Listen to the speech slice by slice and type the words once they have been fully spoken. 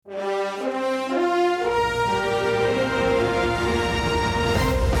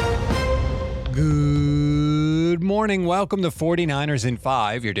morning. Welcome to 49ers in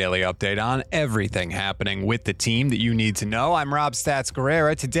 5, your daily update on everything happening with the team that you need to know. I'm Rob Stats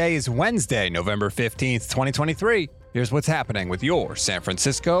Guerrera. Today is Wednesday, November 15th, 2023. Here's what's happening with your San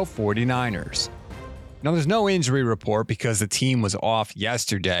Francisco 49ers. Now, there's no injury report because the team was off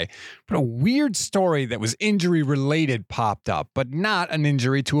yesterday, but a weird story that was injury-related popped up, but not an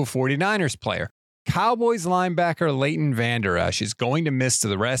injury to a 49ers player. Cowboys linebacker Leighton Vander Esch is going to miss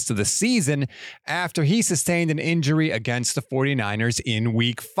the rest of the season after he sustained an injury against the 49ers in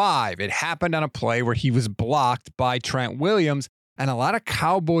Week 5. It happened on a play where he was blocked by Trent Williams, and a lot of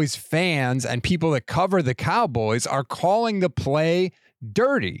Cowboys fans and people that cover the Cowboys are calling the play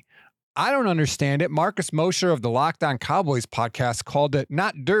dirty. I don't understand it. Marcus Mosher of the Locked On Cowboys podcast called it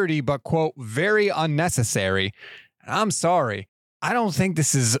not dirty, but, quote, very unnecessary. I'm sorry. I don't think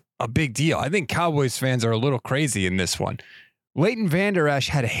this is a big deal. I think Cowboys fans are a little crazy in this one. Leighton Vander Esch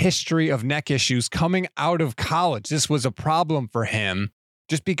had a history of neck issues coming out of college. This was a problem for him.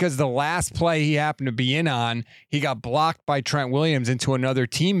 Just because the last play he happened to be in on, he got blocked by Trent Williams into another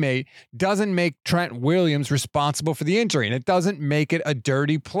teammate, doesn't make Trent Williams responsible for the injury. And it doesn't make it a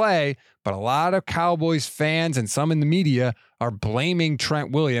dirty play. But a lot of Cowboys fans and some in the media are blaming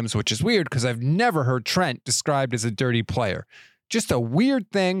Trent Williams, which is weird because I've never heard Trent described as a dirty player. Just a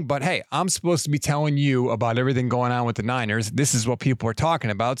weird thing, but hey, I'm supposed to be telling you about everything going on with the Niners. This is what people are talking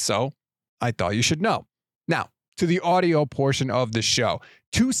about, so I thought you should know. Now, to the audio portion of the show.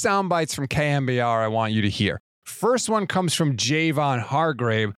 2 sound bites from KMBR I want you to hear. First one comes from Javon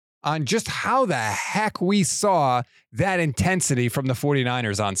Hargrave on just how the heck we saw that intensity from the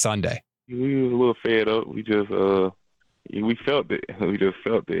 49ers on Sunday. We was a little fed up. We just we felt it. We just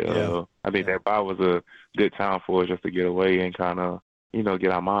felt it. Yeah. I think that bye was a good time for us just to get away and kind of,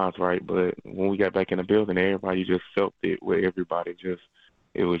 get our minds right. But when we got back in the building, everybody just felt it with everybody.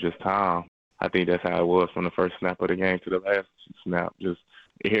 It was just time. I think that's how it was from the first snap of the game to the last snap. Just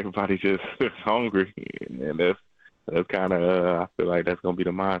everybody just hungry. And that's kind of, I feel like that's going to be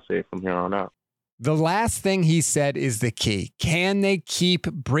the mindset from here on out. The last thing he said is the key. Can they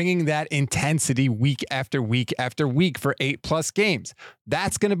keep bringing that intensity week after week after week for 8+ games?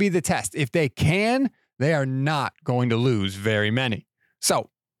 That's going to be the test. If they can, they are not going to lose very many. So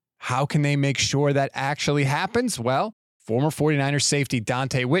how can they make sure that actually happens? Well, former 49ers safety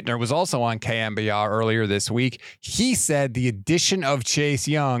Dante Whitner was also on KMBR earlier this week. He said the addition of Chase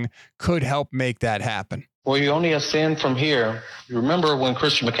Young could help make that happen. Well, you only ascend from here. You remember when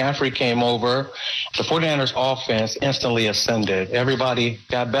Christian McCaffrey came over, the 49ers offense instantly ascended. Everybody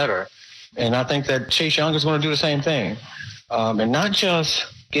got better. And I think that Chase Young is going to do the same thing. And not just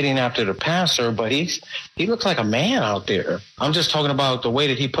getting after the passer, but he looks like a man out there. I'm just talking about the way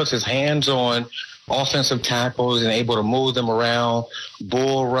that he puts his hands on offensive tackles and able to move them around,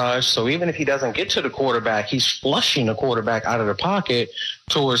 bull rush. So even if he doesn't get to the quarterback, he's flushing the quarterback out of the pocket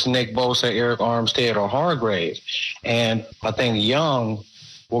towards Nick Bosa, Eric Armstead, or Hargrave. And I think Young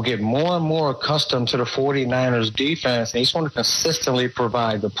will get more and more accustomed to the 49ers defense, and he's going to consistently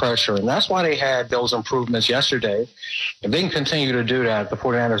provide the pressure. And that's why they had those improvements yesterday. If they can continue to do that, the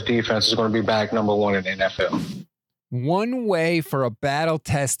 49ers defense is going to be back number 1 in the NFL. One way for a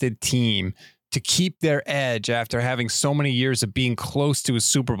battle-tested team to keep their edge after having so many years of being close to a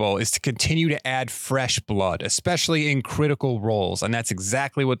Super Bowl is to continue to add fresh blood, especially in critical roles. And that's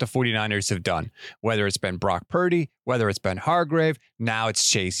exactly what the 49ers have done. Whether it's been Brock Purdy, whether it's been Hargrave, now it's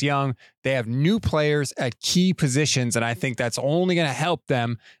Chase Young. They have new players at key positions, and I think that's only going to help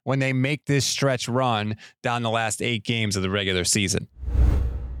them when they make this stretch run down the last 8 games of the regular season.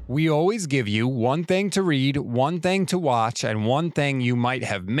 We always give you one thing to read, one thing to watch, and one thing you might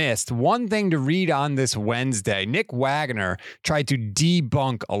have missed. One thing to read on this Wednesday. Nick Wagner tried to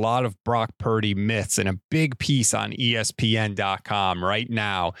debunk a lot of Brock Purdy myths in a big piece on ESPN.com right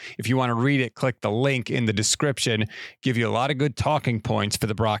now. If you want to read it, click the link in the description. Give you a lot of good talking points for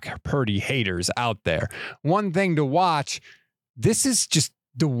the Brock Purdy haters out there. One thing to watch, this is just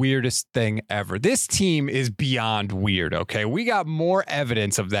the weirdest thing ever. This team is beyond weird, okay? We got more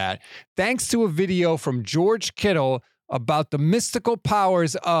evidence of that thanks to a video from George Kittle about the mystical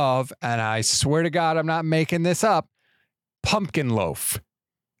powers of, and I swear to God, I'm not making this up, pumpkin loaf.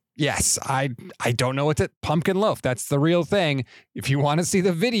 Yes, I don't know what's it. Pumpkin loaf. That's the real thing. If you want to see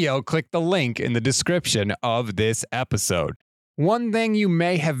the video, click the link in the description of this episode. One thing you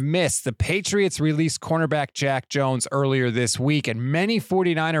may have missed, the Patriots released cornerback Jack Jones earlier this week, and many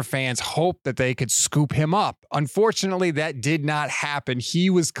 49er fans hoped that they could scoop him up. Unfortunately, that did not happen. He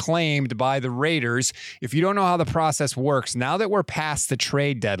was claimed by the Raiders. If you don't know how the process works, now that we're past the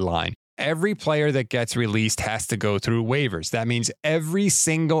trade deadline, every player that gets released has to go through waivers. That means every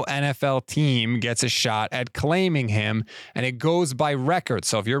single NFL team gets a shot at claiming him, and it goes by record.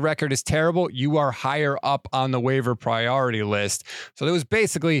 So if your record is terrible, you are higher up on the waiver priority list. So there was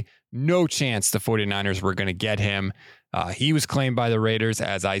basically no chance the 49ers were going to get him. He was claimed by the Raiders,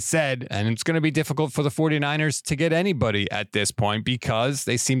 as I said, and it's going to be difficult for the 49ers to get anybody at this point because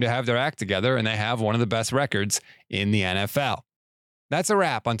they seem to have their act together and they have one of the best records in the NFL. That's a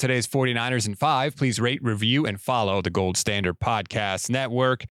wrap on today's 49ers in 5. Please rate, review, and follow the Gold Standard Podcast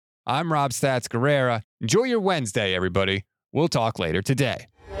Network. I'm Rob Stats Guerrera. Enjoy your Wednesday, everybody. We'll talk later today.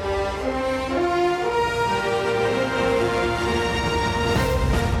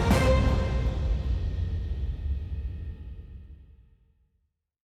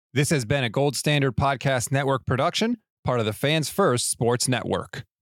 This has been a Gold Standard Podcast Network production, part of the Fans First Sports Network.